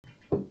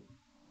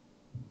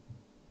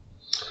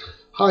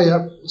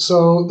Hiya,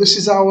 so this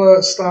is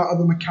our start of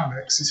the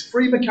mechanics. It's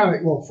three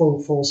mechanic, well,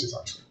 full forces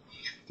actually.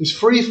 There's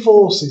three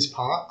forces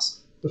packs.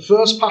 The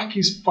first pack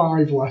is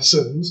 5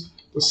 lessons,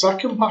 the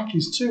second pack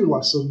is 2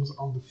 lessons,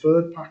 and the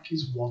third pack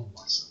is 1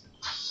 lesson.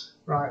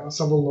 Right, let's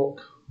have a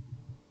look.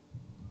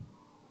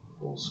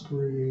 Full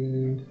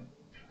screen.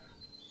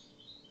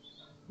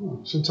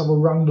 Seems to have a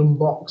random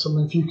box. I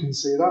mean, if you can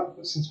see that,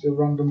 there seems to be a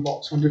random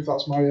box. I wonder if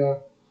that's my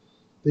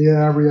the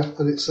area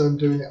that it's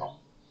doing it on.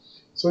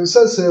 So it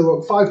says here,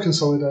 look, 5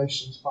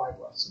 consolidations, 5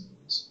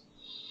 lessons.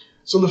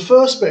 So the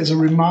first bit is a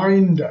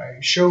reminder.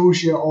 It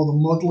shows you all the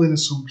modelling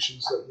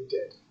assumptions that we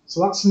did.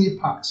 So that's in your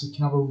pack, so you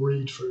can have a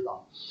read through that.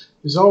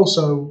 There's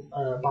also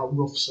about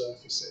rough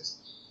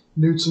surfaces,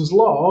 Newton's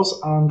laws,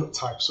 and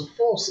types of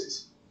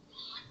forces.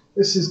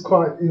 This is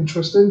quite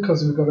interesting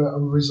because we've got to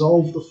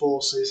resolve the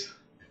forces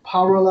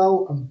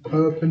parallel and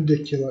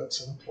perpendicular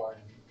to the plane.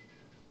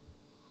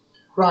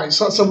 Right,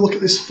 so let's have a look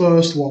at this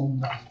first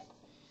one now.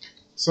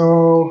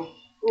 So,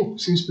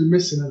 seems to be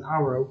missing an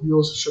arrow.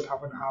 Yours should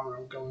have an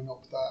arrow going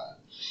up there.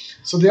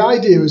 So the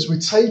idea is we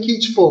take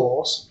each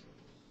force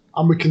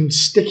and we can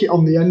stick it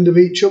on the end of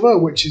each other,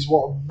 which is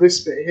what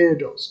this bit here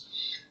does.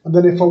 And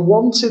then if I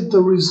wanted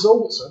the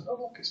resultant, oh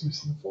look, it's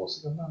missing the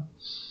force again now.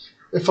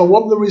 If I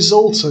want the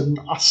resultant,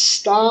 I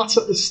start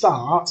at the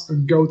start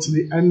and go to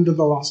the end of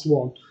the last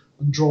one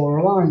and draw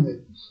a line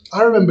in.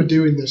 I remember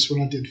doing this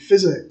when I did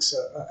physics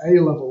at A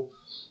level.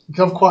 You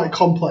can have quite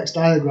complex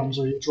diagrams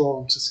where you draw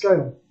them to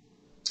scale.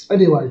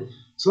 Anyway,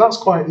 so that's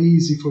quite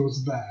easy for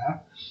us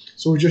there.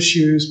 So we just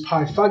use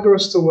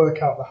Pythagoras to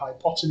work out the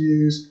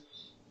hypotenuse,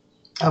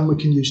 and we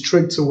can use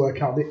trig to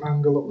work out the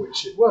angle at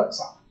which it works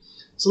at.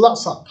 So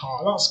that's that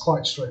part. That's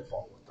quite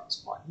straightforward.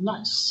 That's quite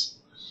nice.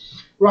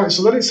 Right,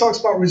 so then it talks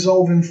about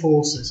resolving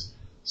forces.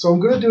 So I'm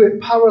going to do it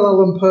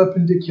parallel and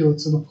perpendicular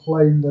to the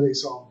plane that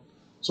it's on.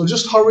 So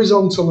just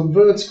horizontal and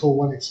vertical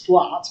when it's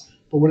flat,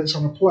 but when it's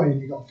on a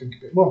plane, you've got to think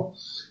a bit more.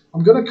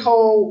 I'm going to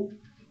call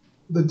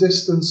the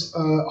distance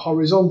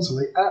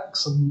horizontally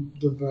x and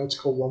the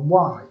vertical one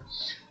y.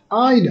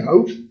 I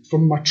know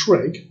from my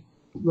trig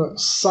that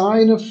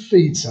sine of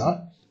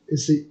theta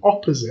is the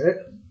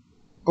opposite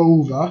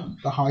over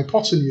the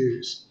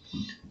hypotenuse.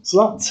 So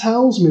that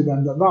tells me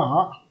then that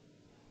that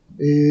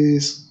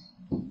is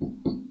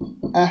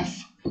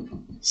f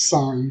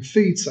sine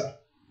theta.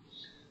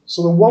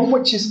 So the one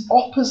which is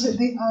opposite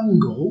the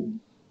angle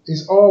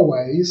is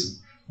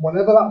always,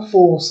 whatever that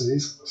force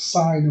is,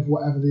 sine of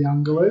whatever the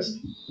angle is.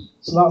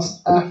 So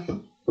that's f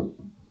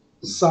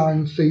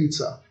sine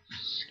theta.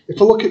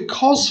 If I look at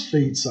cos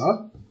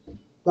theta,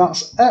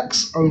 that's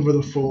x over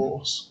the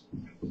force.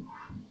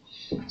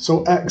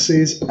 So x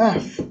is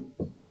f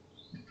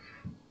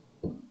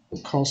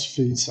cos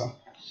theta.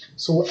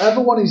 So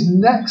whatever one is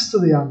next to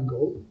the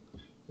angle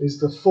is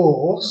the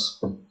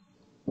force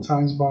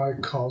times by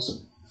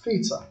cos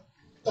theta.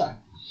 There.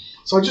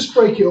 So I just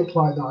break it up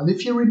like that. And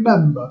if you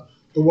remember,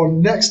 the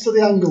one next to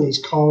the angle is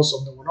cos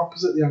and the one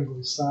opposite the angle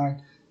is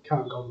sine.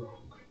 Can't go wrong.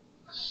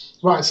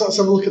 Right, so let's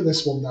have a look at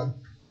this one then.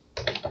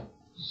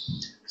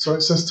 So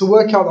it says to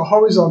work out the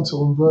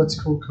horizontal and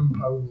vertical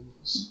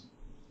components.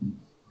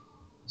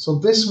 So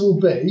this will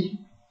be,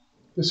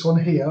 this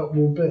one here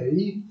will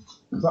be,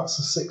 because that's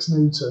the 6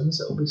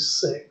 newtons, it'll be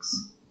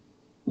 6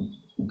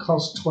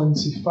 cos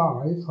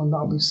 25, and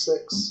that'll be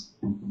 6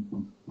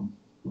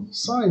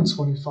 sine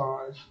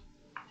 25.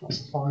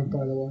 That's a 5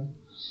 by the way.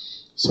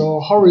 So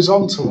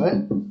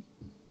horizontally,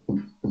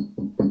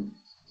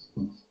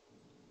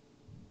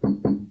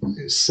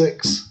 it's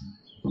 6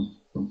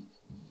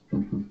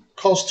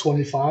 cos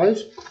 25,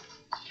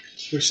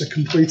 which the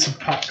completed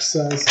pack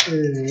says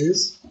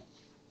is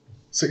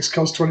 6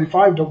 cos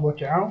 25, don't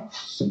work it out.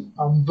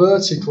 And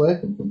vertically,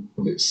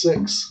 it's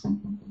 6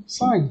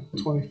 sine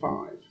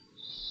 25.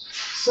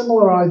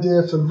 Similar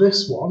idea for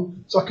this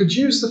one. So I could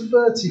use the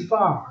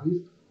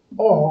 35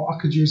 or I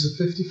could use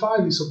the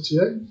 55, it's up to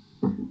you.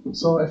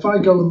 So if I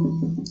go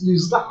and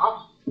use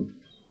that,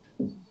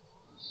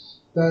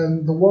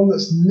 then the one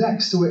that's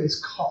next to it is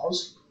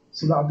cos,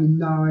 so that'll be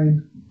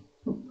 9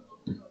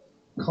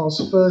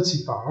 cos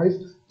 35.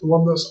 The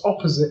one that's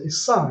opposite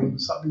is sine,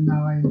 so that'll be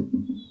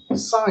 9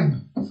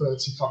 sine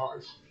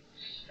 35.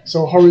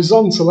 So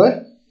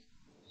horizontally,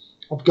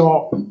 I've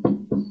got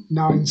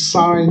 9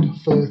 sine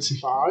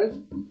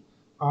 35,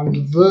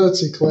 and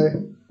vertically,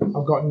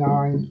 I've got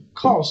 9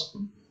 cos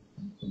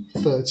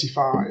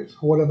 35,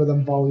 whatever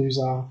them values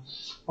are.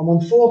 I'm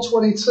on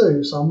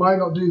 422, so I might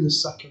not do the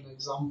second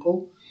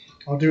example.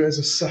 I'll do it as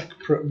a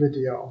separate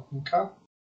video, okay?